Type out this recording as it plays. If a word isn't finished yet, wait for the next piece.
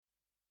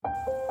We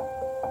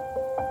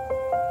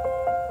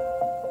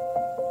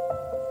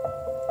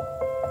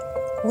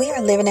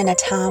are living in a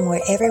time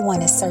where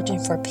everyone is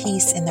searching for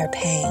peace in their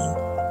pain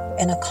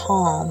and a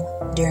calm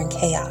during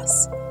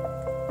chaos.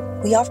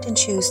 We often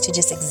choose to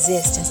just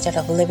exist instead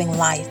of living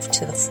life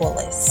to the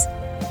fullest.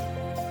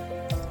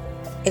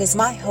 It is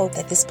my hope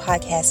that this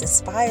podcast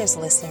inspires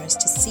listeners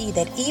to see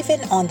that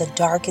even on the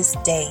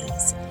darkest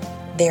days,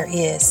 there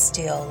is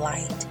still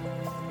light.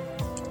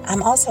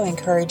 I'm also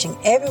encouraging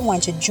everyone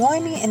to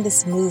join me in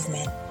this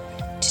movement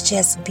to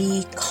just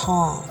be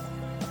calm.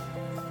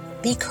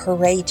 Be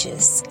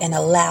courageous and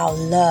allow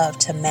love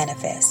to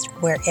manifest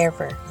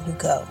wherever you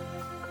go.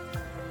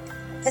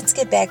 Let's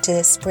get back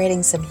to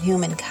spreading some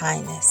human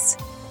kindness.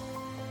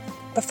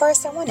 But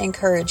first, I want to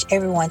encourage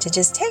everyone to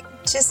just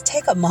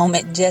take a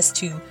moment just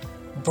to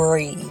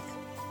breathe.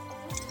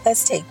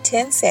 Let's take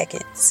 10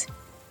 seconds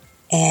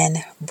and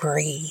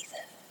breathe.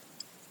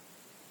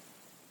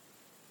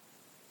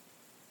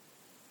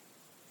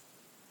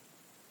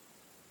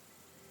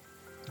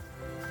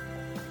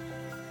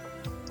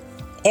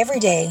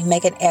 Every day,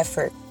 make an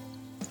effort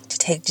to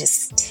take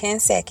just 10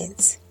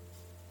 seconds,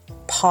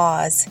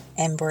 pause,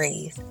 and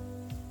breathe.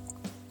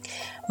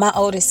 My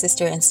oldest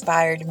sister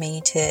inspired me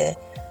to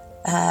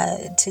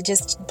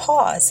just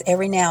pause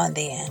every now and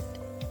then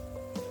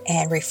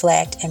and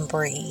reflect and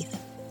breathe.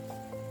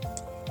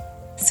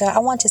 So I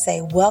want to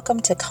say welcome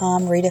to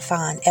Calm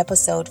Redefined,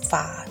 Episode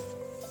 5.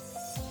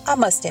 I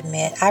must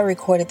admit, I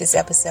recorded this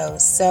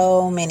episode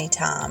so many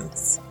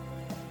times.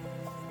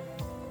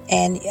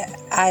 And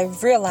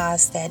I've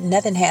realized that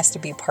nothing has to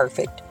be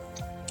perfect.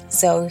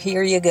 So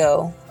here you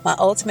go. My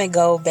ultimate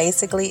goal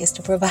basically is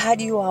to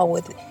provide you all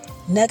with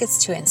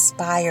nuggets to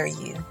inspire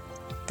you.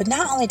 But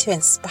not only to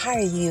inspire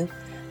you,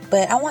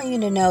 but I want you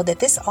to know that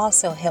this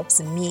also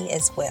helps me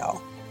as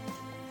well.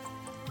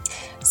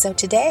 So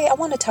today I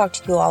want to talk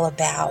to you all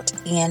about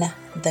in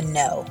the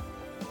know.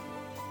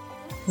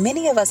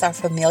 Many of us are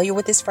familiar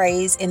with this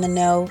phrase, in the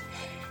know,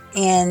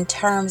 in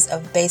terms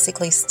of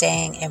basically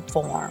staying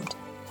informed.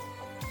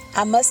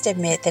 I must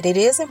admit that it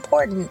is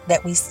important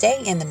that we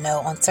stay in the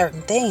know on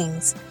certain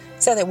things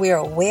so that we are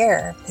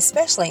aware,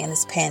 especially in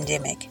this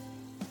pandemic.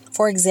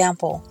 For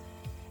example,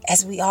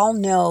 as we all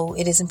know,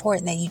 it is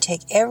important that you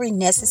take every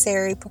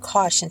necessary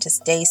precaution to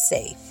stay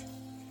safe.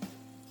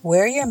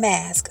 Wear your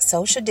mask,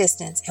 social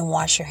distance, and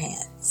wash your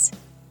hands.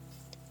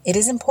 It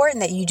is important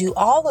that you do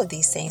all of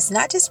these things,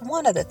 not just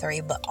one of the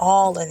three, but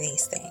all of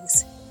these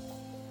things.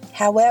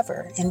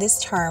 However, in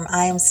this term,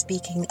 I am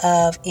speaking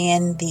of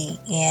in the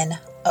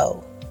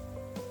N-O.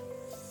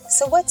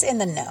 So what's in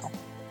the know?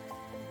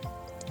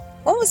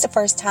 When was the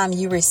first time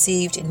you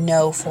received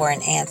no for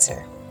an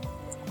answer?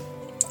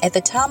 At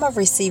the time of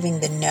receiving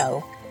the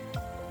no,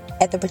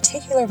 at the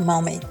particular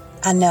moment,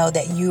 I know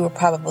that you were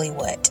probably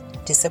what?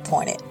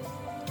 Disappointed.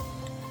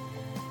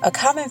 A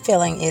common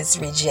feeling is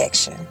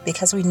rejection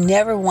because we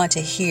never want to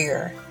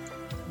hear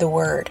the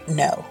word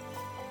no.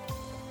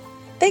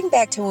 Think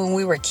back to when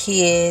we were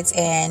kids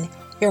and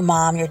your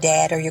mom, your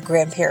dad, or your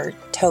grandparent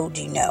told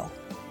you no.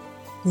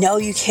 No,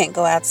 you can't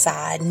go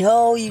outside.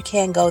 No, you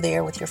can't go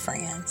there with your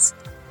friends.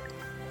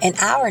 And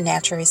our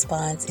natural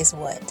response is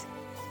what?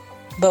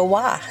 But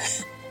why?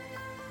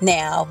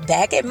 Now,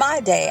 back in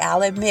my day,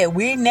 I'll admit,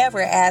 we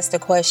never asked the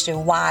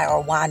question why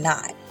or why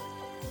not.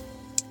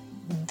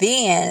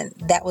 Then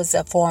that was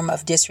a form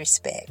of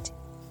disrespect.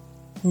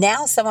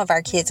 Now some of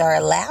our kids are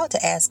allowed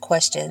to ask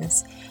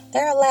questions.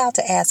 They're allowed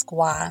to ask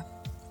why.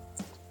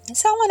 And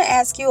so I want to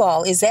ask you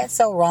all, is that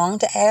so wrong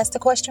to ask the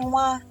question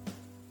why?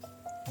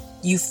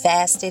 You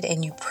fasted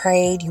and you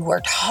prayed. You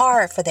worked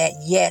hard for that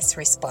yes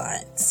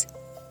response.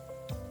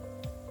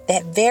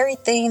 That very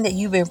thing that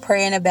you've been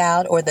praying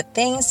about or the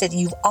things that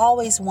you've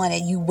always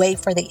wanted, you wait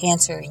for the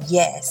answer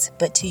yes.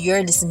 But to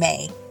your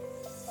dismay,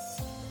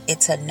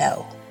 it's a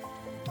no.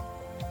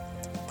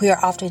 We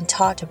are often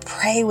taught to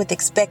pray with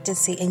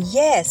expectancy. And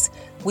yes,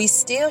 we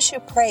still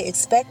should pray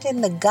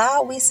expecting the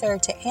God we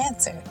serve to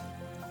answer.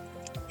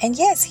 And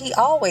yes, He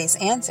always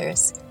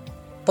answers.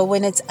 But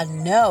when it's a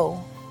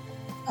no,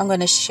 I'm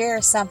going to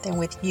share something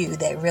with you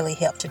that really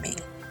helped me.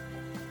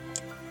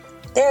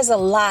 There's a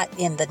lot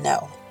in the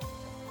no.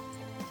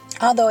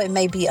 Although it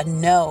may be a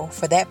no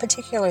for that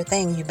particular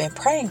thing you've been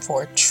praying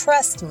for,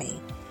 trust me,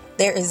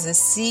 there is a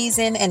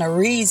season and a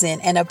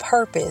reason and a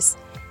purpose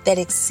that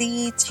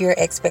exceeds your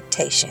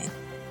expectation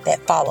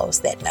that follows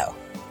that no.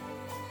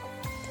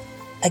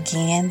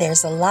 Again,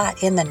 there's a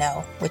lot in the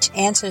no, which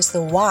answers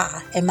the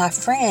why. And my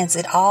friends,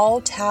 it all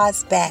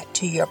ties back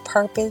to your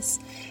purpose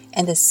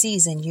and the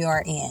season you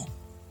are in.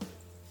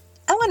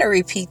 I want to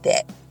repeat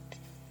that.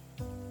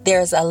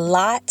 There's a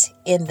lot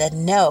in the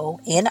no,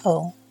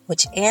 N-O,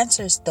 which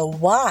answers the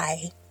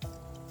why,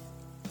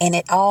 and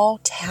it all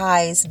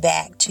ties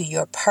back to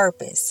your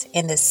purpose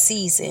and the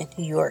season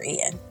you're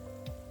in.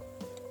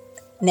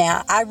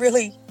 Now, I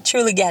really,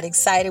 truly got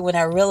excited when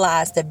I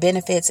realized the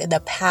benefits and the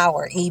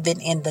power even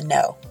in the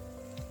no.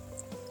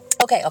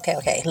 Okay.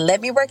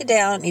 Let me break it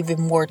down even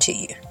more to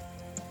you.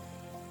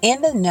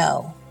 In the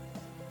no,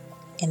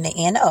 in the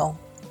N-O,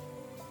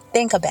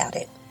 think about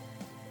it.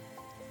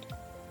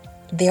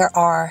 there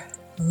are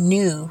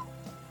new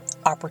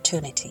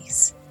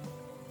opportunities.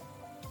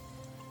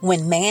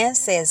 When man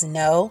says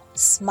no,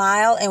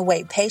 smile and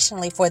wait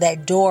patiently for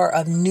that door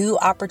of new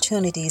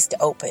opportunities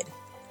to open.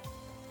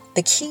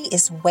 The key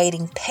is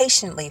waiting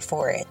patiently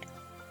for it.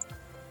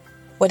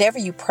 Whatever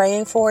you're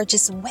praying for,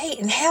 just wait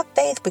and have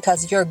faith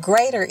because your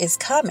greater is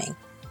coming.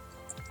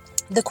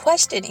 The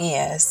question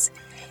is,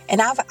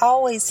 and I've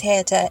always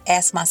had to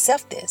ask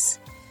myself this,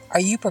 are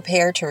you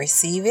prepared to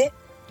receive it?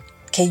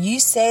 Can you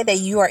say that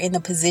you are in the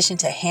position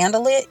to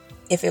handle it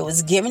if it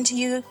was given to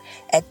you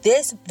at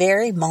this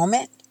very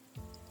moment?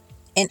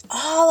 In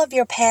all of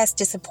your past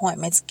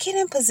disappointments, get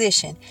in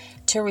position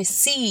to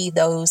receive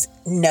those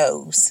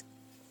no's,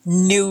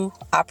 new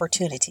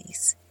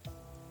opportunities.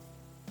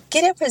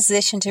 Get in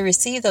position to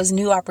receive those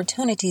new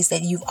opportunities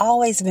that you've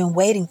always been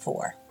waiting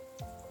for.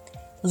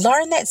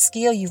 Learn that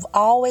skill you've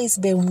always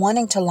been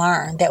wanting to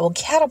learn that will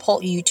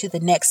catapult you to the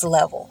next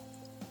level.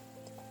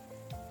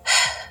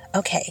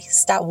 Okay,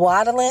 stop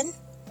waddling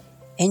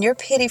in your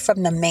pity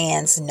from the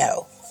man's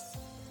no.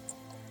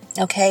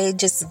 Okay,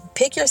 just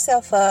pick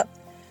yourself up,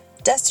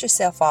 dust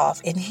yourself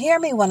off, and hear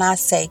me when I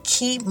say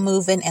keep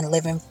moving and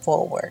living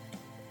forward.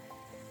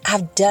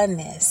 I've done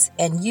this,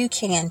 and you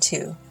can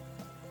too.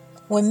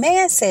 When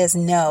man says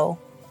no,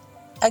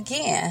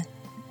 again,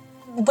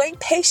 wait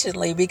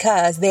patiently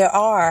because there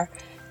are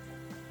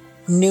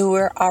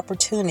newer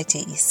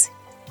opportunities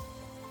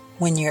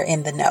when you're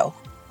in the no.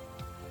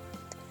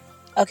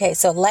 Okay,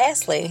 so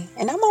lastly,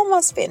 and I'm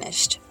almost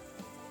finished,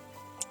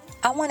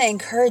 I want to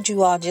encourage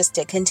you all just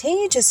to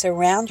continue to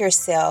surround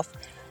yourself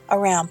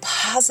around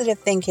positive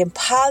thinking,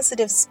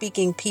 positive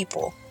speaking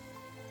people.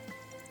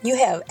 You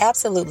have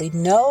absolutely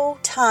no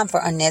time for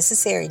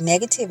unnecessary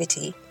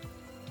negativity.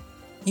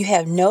 You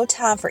have no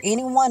time for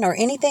anyone or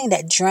anything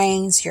that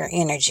drains your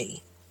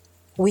energy.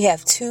 We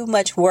have too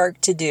much work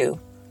to do.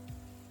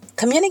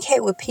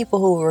 Communicate with people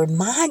who will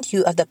remind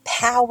you of the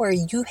power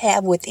you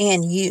have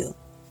within you.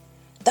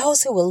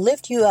 Those who will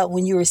lift you up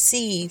when you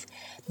receive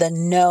the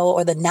no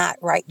or the not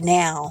right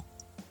now.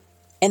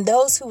 And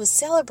those who will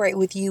celebrate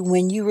with you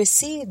when you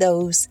receive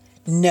those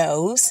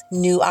no's,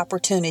 new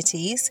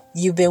opportunities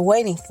you've been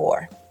waiting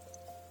for.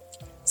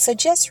 So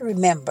just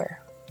remember,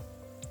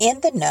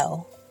 in the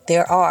no,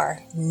 there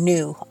are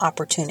new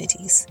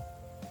opportunities.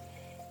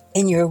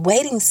 In your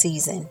waiting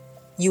season,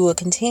 you will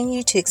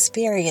continue to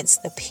experience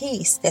the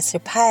peace that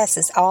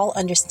surpasses all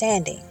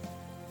understanding.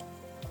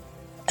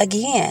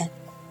 Again,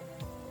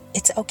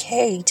 it's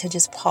okay to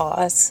just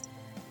pause.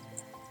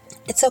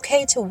 It's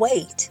okay to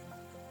wait.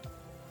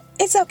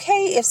 It's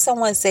okay if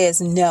someone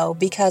says no,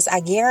 because I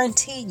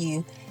guarantee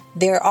you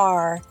there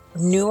are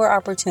newer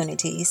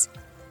opportunities,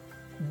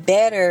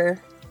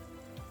 better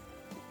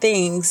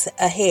things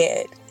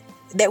ahead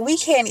that we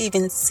can't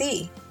even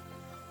see.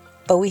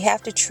 But we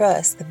have to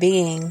trust the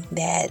being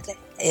that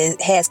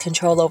has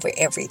control over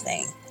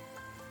everything.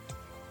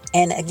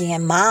 And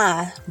again,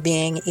 my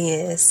being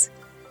is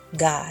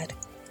God.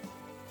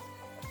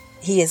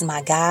 He is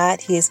my God.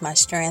 He is my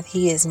strength.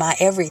 He is my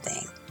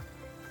everything.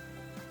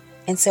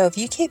 And so if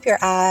you keep your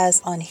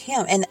eyes on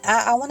Him, and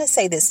I want to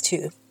say this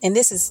too, and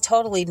this is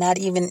totally not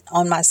even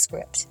on my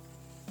script,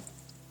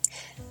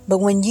 but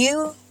when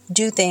you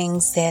do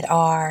things that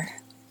are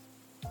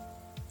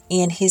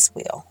in His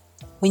will,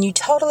 when you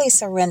totally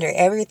surrender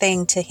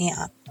everything to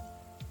Him,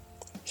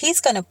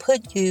 He's going to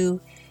put you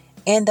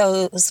in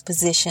those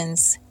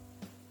positions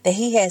that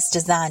He has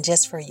designed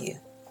just for you.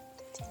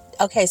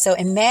 Okay, so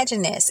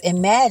imagine this.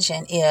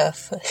 Imagine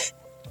if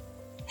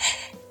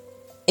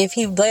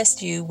He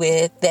blessed you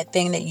with that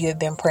thing that you have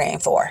been praying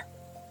for.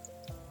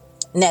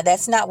 Now,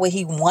 that's not what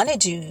He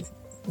wanted you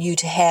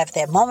to have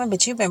that moment,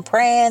 but you've been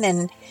praying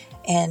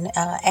and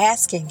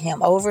asking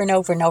Him over and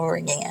over and over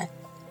again.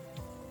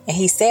 And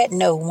He said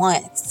no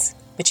once,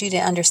 but you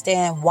didn't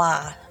understand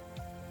why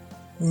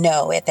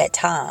no at that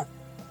time.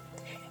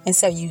 And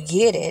so you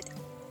get it,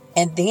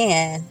 and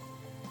then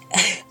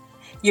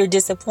you're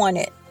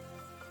disappointed.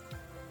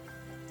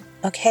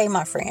 Okay,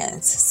 my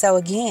friends. So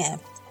again,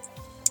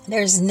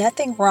 there's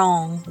nothing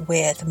wrong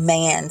with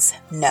man's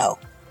no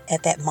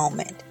at that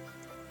moment.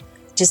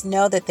 Just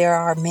know that there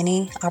are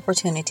many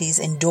opportunities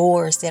and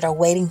doors that are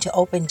waiting to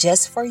open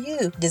just for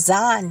you,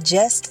 designed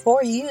just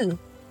for you.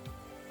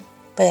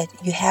 But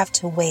you have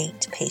to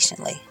wait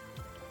patiently.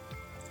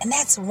 And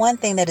that's one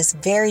thing that is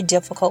very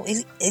difficult,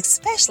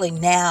 especially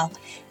now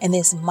in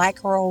this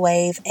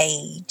microwave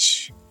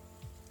age.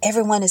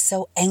 Everyone is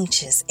so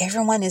anxious.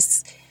 Everyone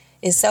is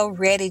so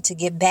ready to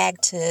get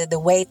back to the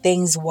way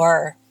things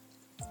were.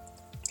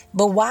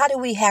 But why do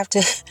we have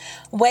to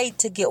why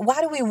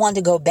do we want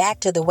to go back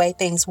to the way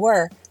things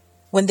were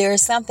when there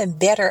is something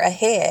better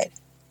ahead?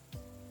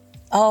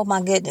 Oh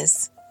my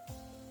goodness.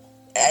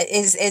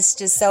 It's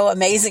just so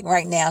amazing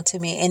right now to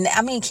me. And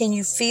I mean, can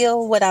you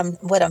feel what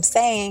I'm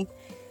saying?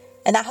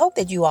 And I hope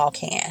that you all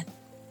can.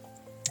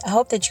 I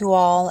hope that you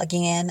all,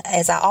 again,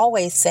 as I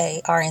always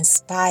say, are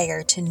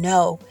inspired to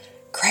know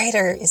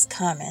greater is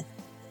coming.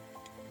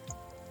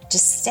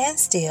 Just stand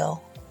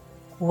still,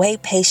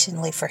 wait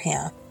patiently for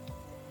Him.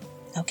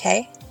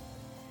 Okay?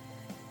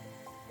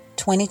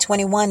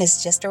 2021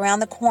 is just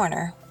around the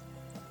corner.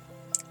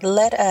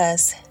 Let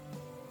us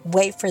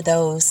wait for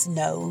those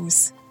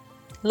no's.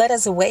 Let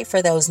us wait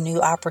for those new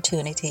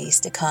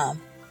opportunities to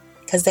come,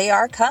 because they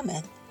are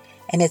coming,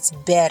 and it's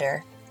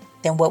better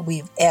than what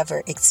we've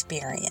ever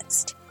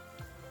experienced.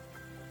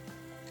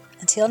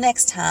 Until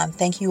next time,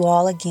 thank you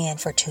all again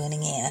for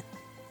tuning in.